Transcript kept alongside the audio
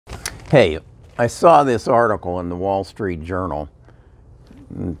Hey, I saw this article in the Wall Street Journal,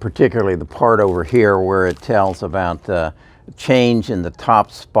 particularly the part over here where it tells about the change in the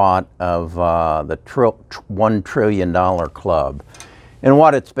top spot of the $1 trillion club. And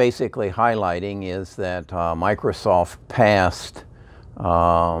what it's basically highlighting is that Microsoft passed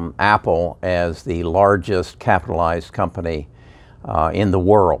Apple as the largest capitalized company in the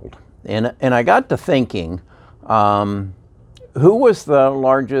world. And I got to thinking, who was the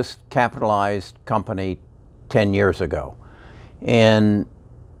largest capitalized company 10 years ago? And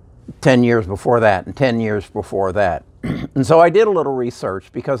 10 years before that, and 10 years before that. And so I did a little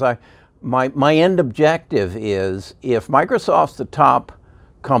research because my end objective is, if Microsoft's the top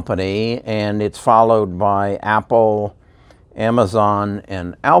company and it's followed by Apple, Amazon,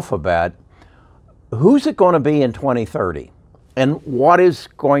 and Alphabet, who's it going to be in 2030? And what is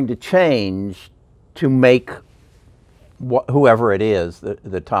going to change to make whoever it is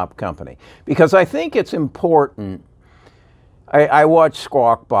the top company? Because I think it's important. I watch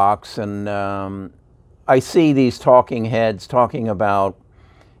Squawk Box, and I see these talking heads talking about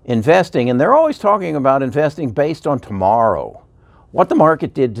investing, and they're always talking about investing based on tomorrow. What the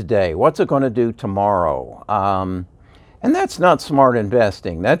market did today, what's it going to do tomorrow? And that's not smart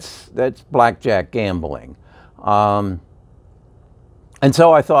investing. That's blackjack gambling. And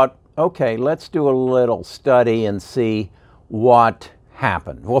so I thought, okay, let's do a little study and see what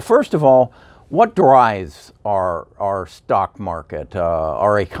happened. Well, first of all, what drives our stock market,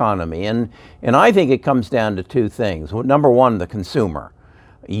 our economy? And I think it comes down to two things. Well, number one, the consumer.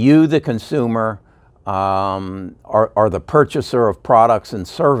 You, the consumer, are the purchaser of products and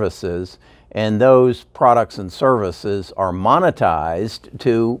services, and those products and services are monetized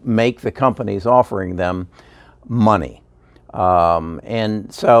to make the companies offering them money.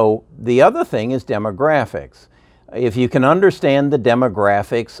 And so the other thing is demographics. If you can understand the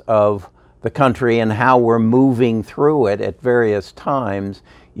demographics of the country and how we're moving through it at various times,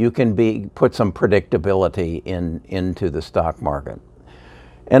 you can put some predictability into the stock market.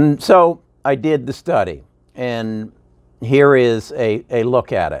 And so I did the study, and here is a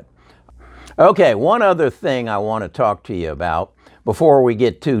look at it. Okay, one other thing I want to talk to you about before we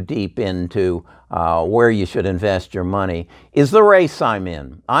get too deep into where you should invest your money is the race I'm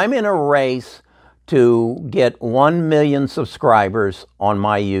in. I'm in a race to get 1 million subscribers on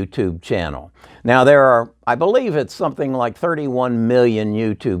my YouTube channel. Now there are, I believe it's something like 31 million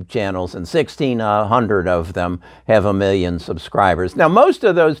YouTube channels, and 1,600 of them have 1 million subscribers. Now most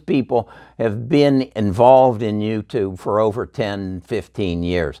of those people have been involved in YouTube for over 10, 15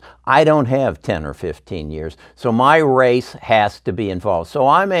 years. I don't have 10 or 15 years, so my race has to be involved. So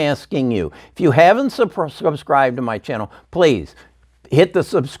I'm asking you, if you haven't subscribed to my channel, please hit the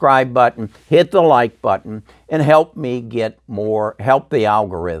subscribe button, hit the like button, and help me get more, help the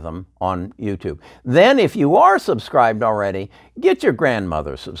algorithm on YouTube. Then if you are subscribed already, get your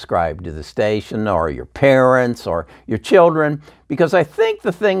grandmother subscribed to the station, or your parents, or your children, because I think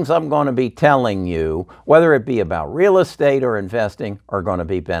the things I'm going to be telling you, whether it be about real estate or investing, are going to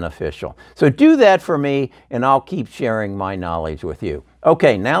be beneficial. So do that for me, and I'll keep sharing my knowledge with you.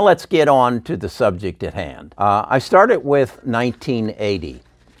 Okay, now let's get on to the subject at hand. I started with 1980.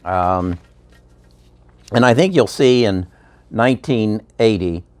 And I think you'll see in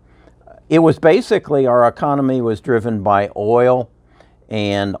 1980, it was basically, our economy was driven by oil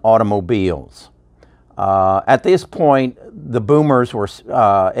and automobiles. At this point, the boomers were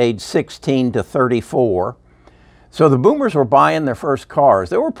aged 16 to 34. So the boomers were buying their first cars.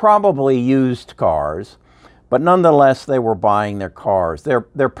 They were probably used cars, but nonetheless, they were buying their cars. Their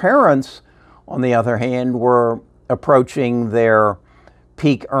parents, on the other hand, were approaching their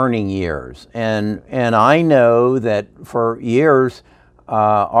peak earning years. And I know that for years,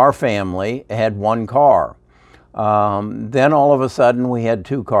 our family had one car. Then all of a sudden, we had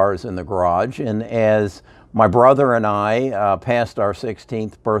 2 cars in the garage. And as my brother and I passed our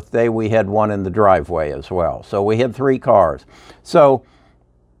 16th birthday, we had one in the driveway as well. So we had 3 cars. So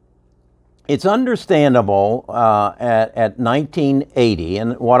it's understandable at 1980,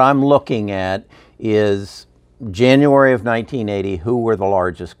 and what I'm looking at is January of 1980, who were the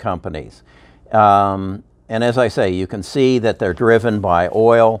largest companies. And as I say, you can see that they're driven by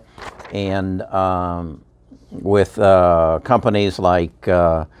oil, and with companies like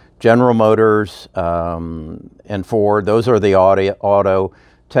General Motors and Ford. Those are the auto.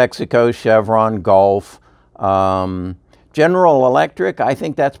 Texaco, Chevron, Gulf. General Electric, I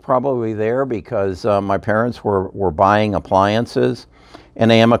think that's probably there because my parents were buying appliances. And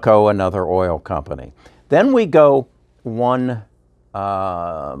Amoco, another oil company. Then we go one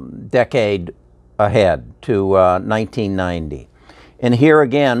decade ahead to 1990. And here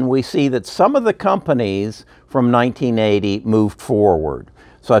again, we see that some of the companies from 1980 moved forward,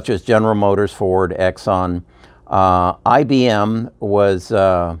 such as General Motors, Ford, Exxon. IBM was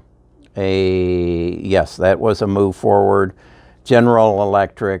yes, that was a move forward. General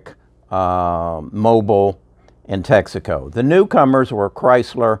Electric, Mobil, and Texaco. The newcomers were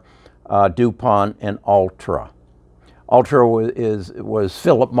Chrysler, DuPont, and Ultra. Ultra was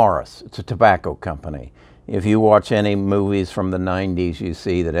Philip Morris. It's a tobacco company. If you watch any movies from the 90s, you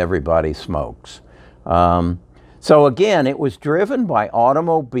see that everybody smokes. So again, it was driven by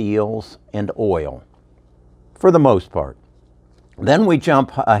automobiles and oil, for the most part. Then we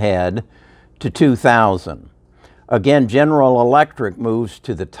jump ahead to 2000. Again, General Electric moves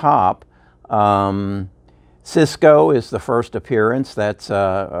to the top. Cisco is the first appearance. That's,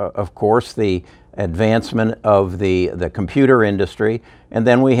 of course, the advancement of the computer industry. And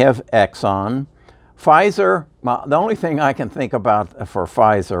then we have Exxon. Pfizer, the only thing I can think about for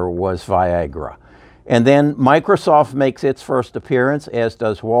Pfizer was Viagra. And then Microsoft makes its first appearance, as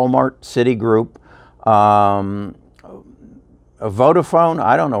does Walmart, Citigroup, Vodafone,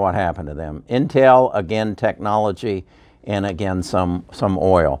 I don't know what happened to them. Intel, again, technology, and again, some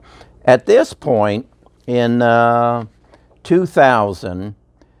oil. At this point, in 2000,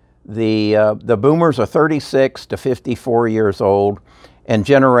 the boomers are 36 to 54 years old, and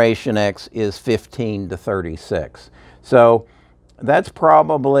Generation X is 15 to 36. So that's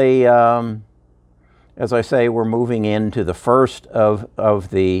probably, as I say, we're moving into the first of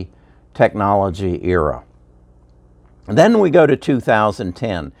the technology era. And then we go to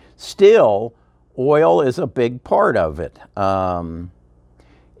 2010. Still, oil is a big part of it. And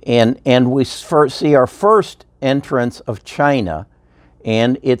we see our first entrance of China,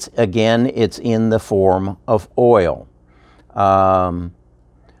 and it's in the form of oil.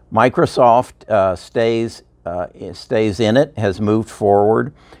 Microsoft stays in it, has moved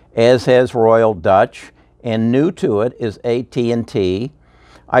forward, as has Royal Dutch, and new to it is AT&T.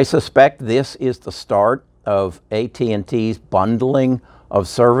 I suspect this is the start of AT&T's bundling of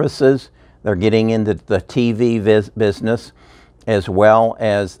services. They're getting into the TV business, as well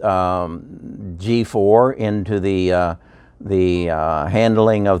as G4 into the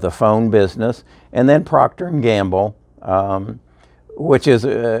handling of the phone business, and then Procter & Gamble, which is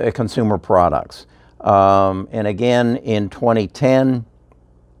consumer products. And again, in 2010,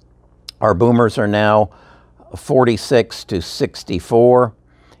 our boomers are now 46 to 64,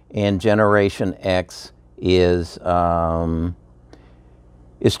 and Generation X is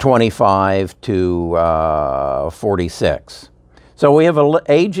 25 to 46. So we have an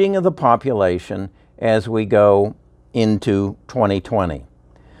aging of the population as we go into 2020.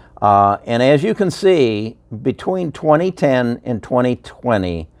 And as you can see, between 2010 and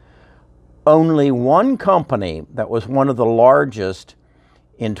 2020, only one company that was one of the largest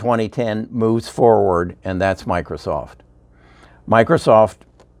in 2010 moves forward, and that's Microsoft. Microsoft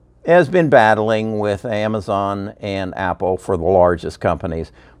has been battling with Amazon and Apple for the largest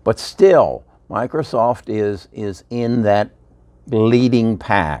companies, but still, Microsoft is in that leading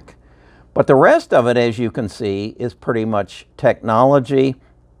pack. But the rest of it, as you can see, is pretty much technology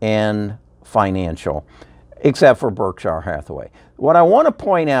and financial, except for Berkshire Hathaway. What I want to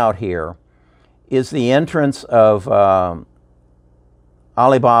point out here is the entrance of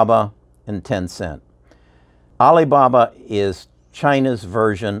Alibaba and Tencent. Alibaba is China's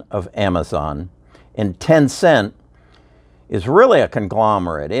version of Amazon, and Tencent is really a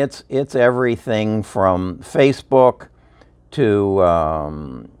conglomerate. It's everything from Facebook to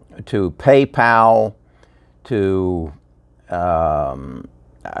PayPal to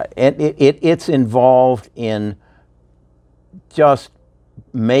it's involved in just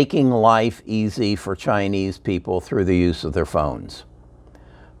making life easy for Chinese people through the use of their phones.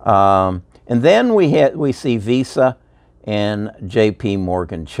 And then we see Visa and JP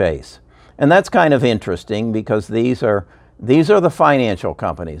Morgan Chase. And that's kind of interesting because these are the financial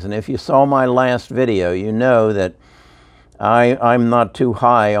companies. And if you saw my last video, you know that I'm not too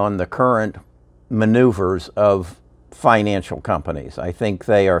high on the current maneuvers of financial companies. I think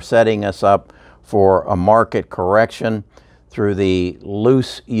they are setting us up for a market correction through the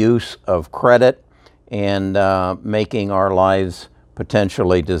loose use of credit and making our lives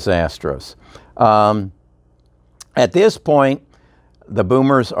potentially disastrous. At this point, the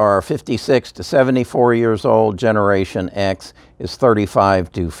boomers are 56 to 74 years old. Generation X is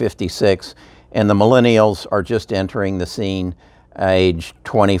 35 to 56. And the millennials are just entering the scene, age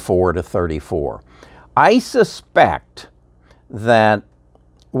 24 to 34. I suspect that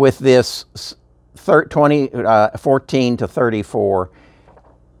with this 14 to 34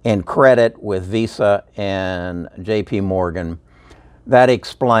 and credit with Visa and JP Morgan, That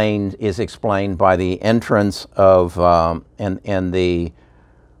is explained by the entrance of and the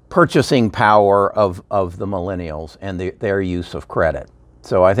purchasing power of the millennials and their use of credit.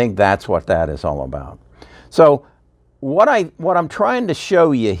 So I think that's what that is all about. So what I'm trying to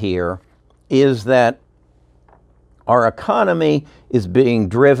show you here is that our economy is being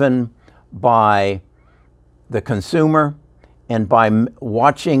driven by the consumer and by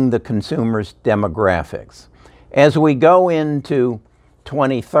watching the consumer's demographics. As we go into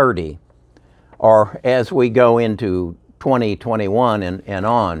 2030, or as we go into 2021 and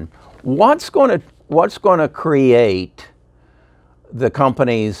on, what's going to create the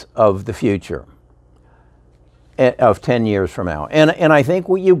companies of the future of 10 years from now? And I think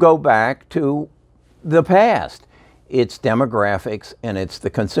you go back to the past. It's demographics and it's the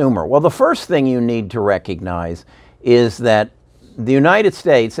consumer. Well, the first thing you need to recognize is that the United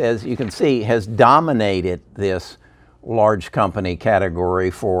States, as you can see, has dominated this large company category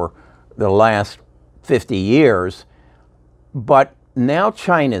for the last 50 years, but now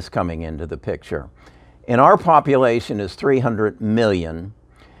China's coming into the picture. And our population is 300 million,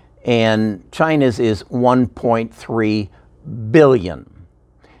 and China's is 1.3 billion.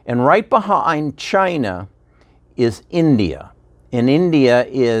 And right behind China is India, and India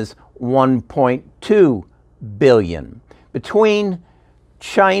is 1.2 billion. Between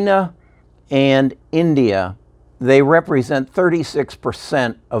China and India, they represent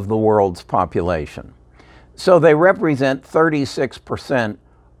 36% of the world's population. So they represent 36%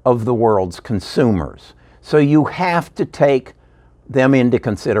 of the world's consumers. So you have to take them into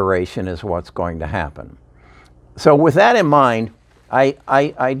consideration as what's going to happen. So with that in mind,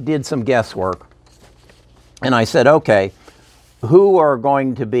 I did some guesswork. And I said, okay, who are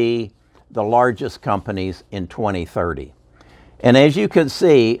going to be the largest companies in 2030? And as you can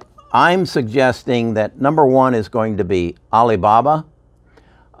see, I'm suggesting that number one is going to be Alibaba.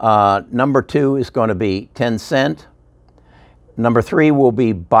 Number two is going to be Tencent. Number three will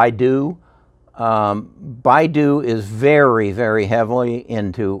be Baidu. Baidu is very, very heavily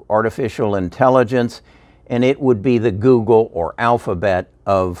into artificial intelligence, and it would be the Google or Alphabet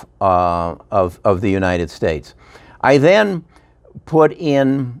of the United States. I then put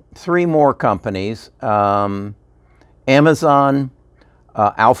in three more companies, Amazon,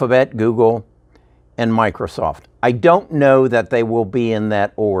 Alphabet, Google, and Microsoft. I don't know that they will be in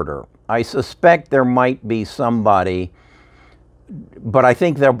that order. I suspect there might be somebody, but I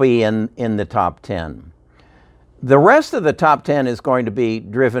think they'll be in the top 10. The rest of the top 10 is going to be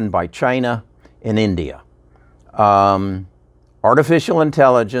driven by China and India. Artificial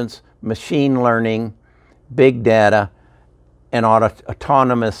intelligence, machine learning, big data, and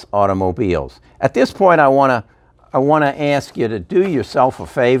autonomous automobiles. At this point, I want to ask you to do yourself a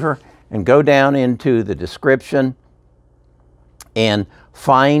favor and go down into the description and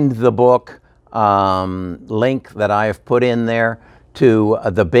find the book link that I have put in there to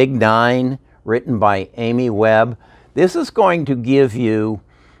The Big Nine, written by Amy Webb. This is going to give you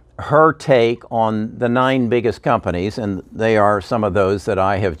her take on the 9 biggest companies, and they are some of those that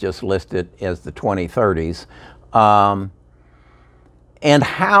I have just listed as the 2030s. And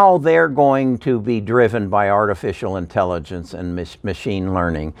how they're going to be driven by artificial intelligence and machine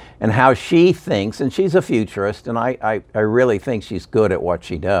learning, and how she thinks, and she's a futurist, and I really think she's good at what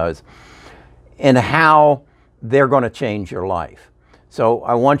she does, and how they're going to change your life. So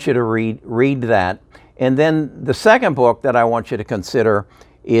I want you to read that. And then the second book that I want you to consider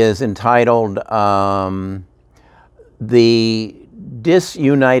is entitled The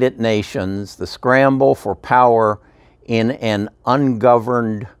Disunited Nations, The Scramble for Power in an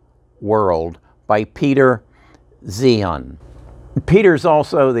Ungoverned World by Peter Zeihan. Peter's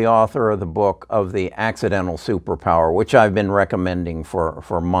also the author of the book of The Accidental Superpower, which I've been recommending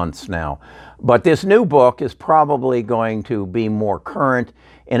for months now. But this new book is probably going to be more current,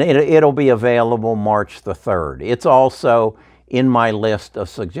 and it'll be available March the 3rd. It's also in my list of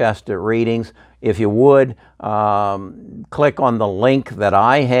suggested readings. If you would, click on the link that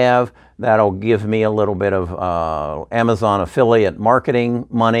I have. That'll give me a little bit of Amazon affiliate marketing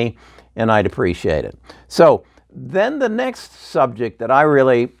money, and I'd appreciate it. So then the next subject that I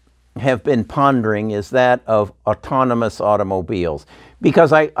really have been pondering is that of autonomous automobiles.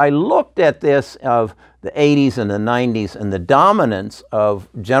 Because I looked at this of the 80s and the 90s and the dominance of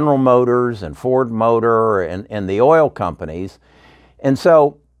General Motors and Ford Motor and the oil companies. And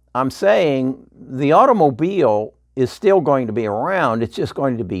so I'm saying the automobile is still going to be around. It's just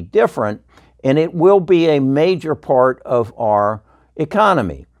going to be different, and it will be a major part of our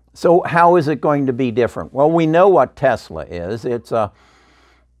economy. So how is it going to be different? Well, we know what Tesla is. It's an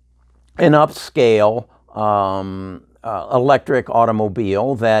upscale electric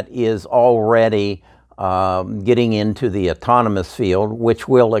automobile that is already getting into the autonomous field, which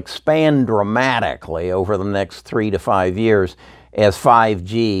will expand dramatically over the next 3 to 5 years as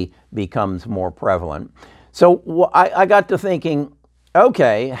 5G becomes more prevalent. So I got to thinking,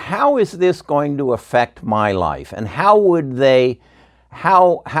 okay, how is this going to affect my life? And how would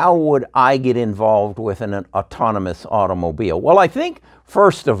I get involved with an autonomous automobile? Well, I think,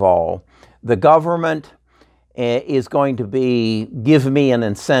 first of all, the government is going to give me an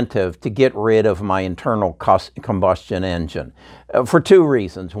incentive to get rid of my internal combustion engine for 2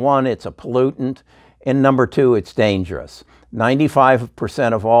 reasons. One, it's a pollutant, and number 2, it's dangerous.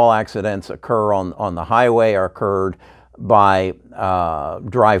 95% of all accidents occur on the highway are occurred by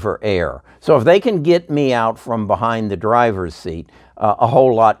driver error. So if they can get me out from behind the driver's seat, a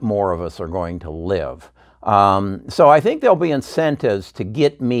whole lot more of us are going to live. So I think there'll be incentives to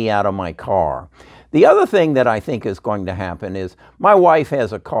get me out of my car. The other thing that I think is going to happen is my wife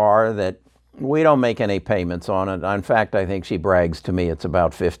has a car that we don't make any payments on it. In fact, I think she brags to me it's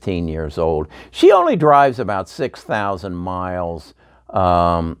about 15 years old. She only drives about 6,000 miles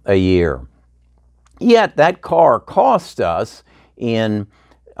a year. Yet that car cost us in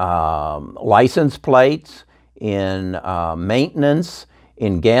license plates, in maintenance,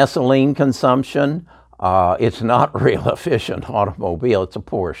 in gasoline consumption. It's not a real efficient automobile. It's a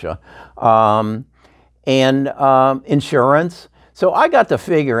Porsche. And insurance. So I got to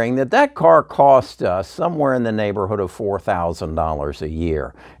figuring that car cost us somewhere in the neighborhood of $4,000 a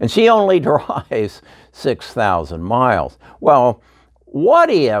year. And she only drives 6,000 miles. Well, what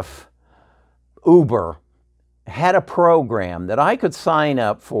if Uber had a program that I could sign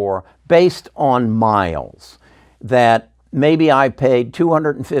up for based on miles, that maybe I paid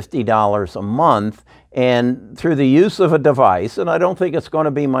 $250 a month, and through the use of a device, and I don't think it's going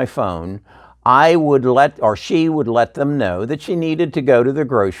to be my phone, I would she would let them know that she needed to go to the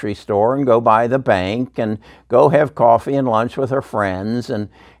grocery store and go by the bank and go have coffee and lunch with her friends and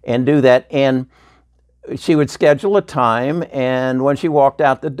do that. And she would schedule a time, and when she walked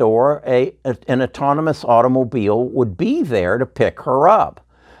out the door, an autonomous automobile would be there to pick her up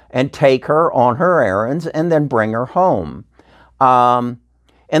and take her on her errands and then bring her home.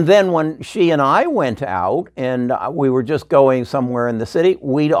 And then when she and I went out and we were just going somewhere in the city,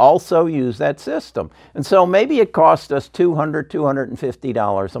 we'd also use that system. And so maybe it cost us $200,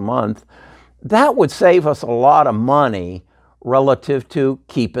 $250 a month. That would save us a lot of money relative to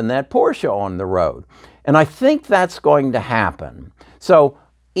keeping that Porsche on the road. And I think that's going to happen. So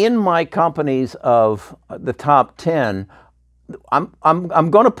in my companies of the top 10,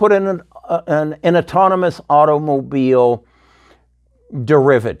 I'm going to put in an autonomous automobile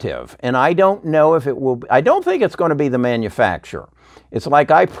derivative. And I don't know if it will be, I don't think it's going to be the manufacturer. It's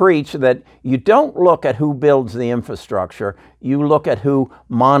like I preach that you don't look at who builds the infrastructure, you look at who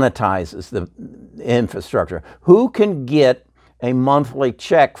monetizes the infrastructure. Who can get a monthly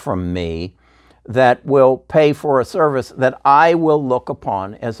check from me that will pay for a service that I will look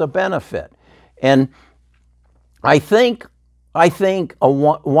upon as a benefit. And I think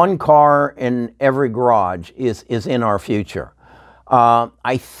one car in every garage is in our future.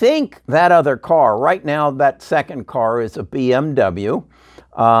 I think that other car, right now that second car is a BMW,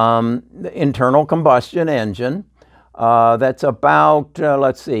 internal combustion engine, that's about,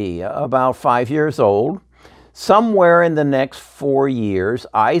 about 5 years old. Somewhere in the next 4 years,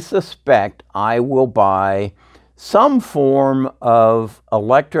 I suspect I will buy some form of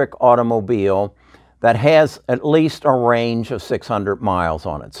electric automobile that has at least a range of 600 miles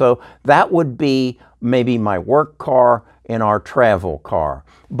on it. So that would be maybe my work car and our travel car.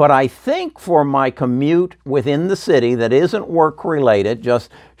 But I think for my commute within the city that isn't work related, just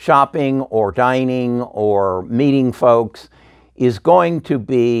shopping or dining or meeting folks, is going to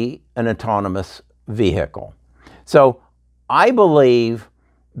be an autonomous vehicle. So I believe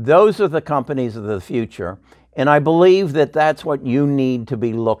those are the companies of the future, and I believe that that's what you need to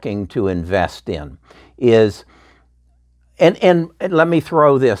be looking to invest in. And let me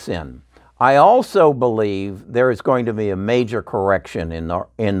throw this in. I also believe there is going to be a major correction in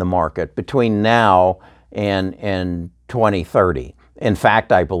the market between now and 2030. In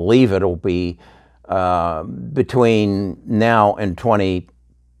fact, I believe it'll be between now and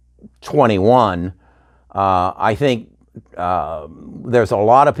 2021. I think there's a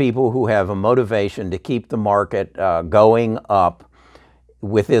lot of people who have a motivation to keep the market going up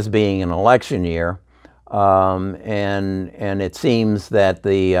with this being an election year. And it seems that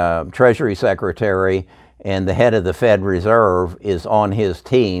the Treasury Secretary and the head of the Fed Reserve is on his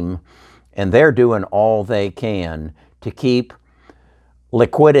team, and they're doing all they can to keep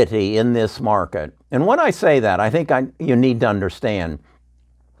liquidity in this market. And when I say that, I think you need to understand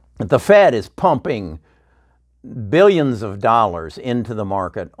that the Fed is pumping billions of dollars into the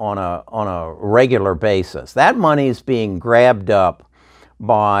market on a regular basis. That money is being grabbed up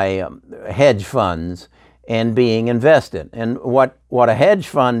by hedge funds and being invested. And what a hedge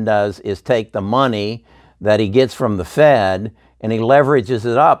fund does is take the money that he gets from the Fed and he leverages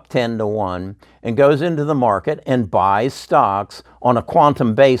it up 10 to 1 and goes into the market and buys stocks on a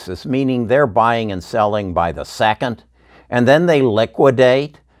quantum basis, meaning they're buying and selling by the second, and then they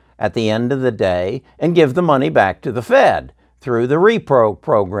liquidate at the end of the day and give the money back to the Fed through the repro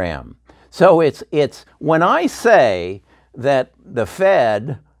program. So it's when I say that the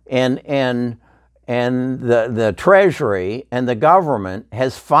Fed and the Treasury and the government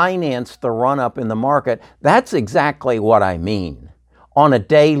has financed the run-up in the market, that's exactly what I mean. On a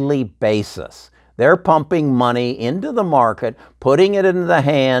daily basis, they're pumping money into the market, putting it into the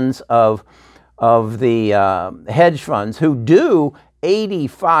hands of the hedge funds who do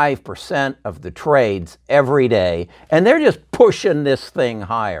 85% of the trades every day, and they're just pushing this thing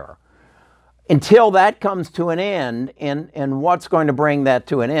higher until that comes to an end. And what's going to bring that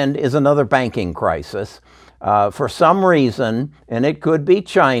to an end is another banking crisis. For some reason, and it could be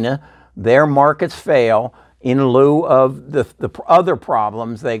China, their markets fail in lieu of the other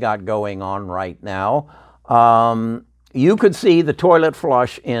problems they got going on right now. You could see the toilet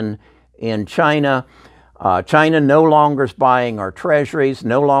flush in China. China no longer is buying our treasuries,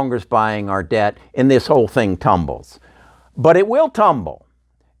 no longer is buying our debt, and this whole thing tumbles. But it will tumble.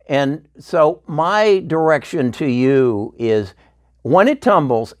 And so my direction to you is, when it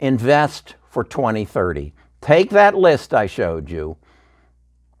tumbles, invest for 2030. Take that list I showed you,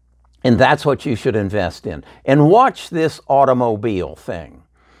 and that's what you should invest in. And watch this automobile thing.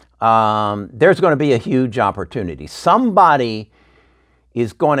 There's going to be a huge opportunity. Somebody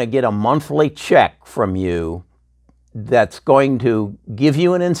is going to get a monthly check from you that's going to give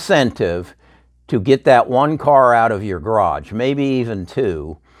you an incentive to get that one car out of your garage, maybe even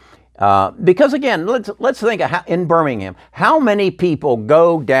two. Because again, let's think of in Birmingham, how many people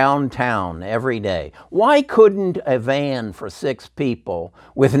go downtown every day? Why couldn't a van for 6 people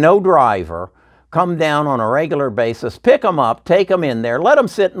with no driver come down on a regular basis, pick them up, take them in there, let them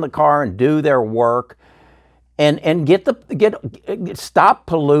sit in the car and do their work, and stop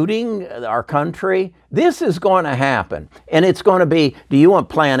polluting our country? This is going to happen. And it's going to be, do you want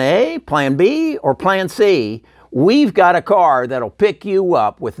plan A, plan B, or plan C? We've got a car that'll pick you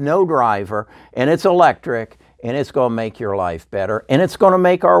up with no driver, and it's electric, and it's going to make your life better, and it's going to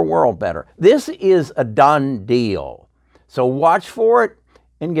make our world better. This is a done deal. So watch for it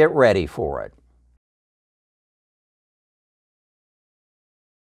and get ready for it.